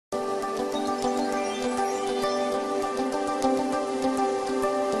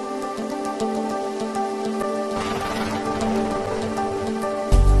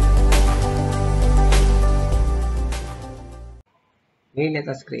Okay, let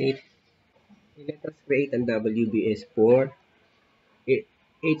us create an WBS for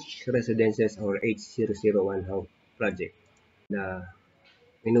H residences or H001 house project. The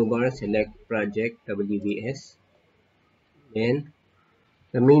menu bar, select project WBS. Then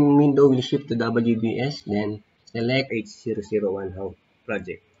the main window will shift to WBS. Then select H001 house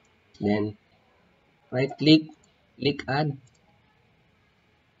project. Then right click add.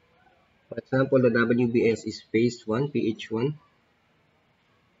 For example, the WBS is phase 1, PH1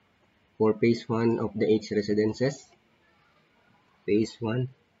 for phase 1 of the H residences. Phase 1.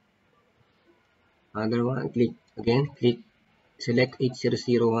 Other one, select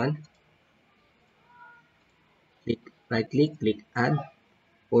H001. Click add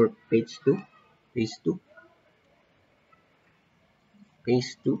for phase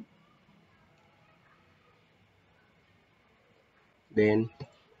 2. Then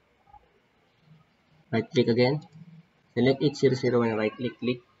right click again, select H001, right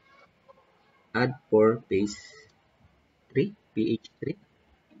click add for phase 3, PH3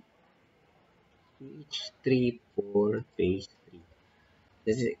 for phase 3.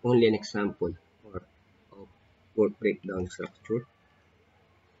 This is only an example of work breakdown structure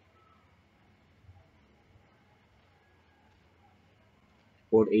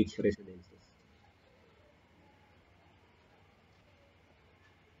for H residences.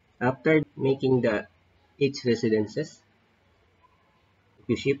 After making the H residences, if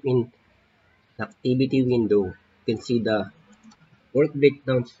you shift in the activity window, you can see the work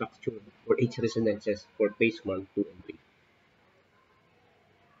breakdown structure for H residences for phase 1, 2, and 3.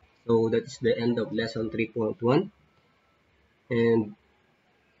 So that is the end of lesson 3.1, and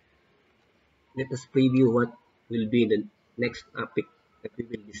let us preview what will be the next topic that we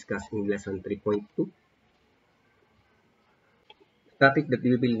will discuss in lesson 3.2. The topic that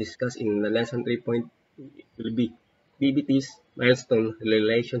we will discuss in the lesson 3.2 will be BBT's milestone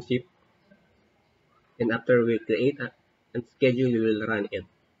relationship, and after we create and schedule, we will run it.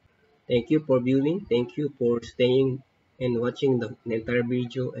 Thank you for viewing. Thank you for staying and watching the entire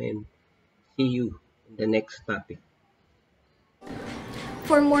video, and see you in the next topic.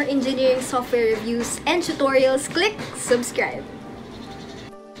 For more engineering software reviews and tutorials, click subscribe.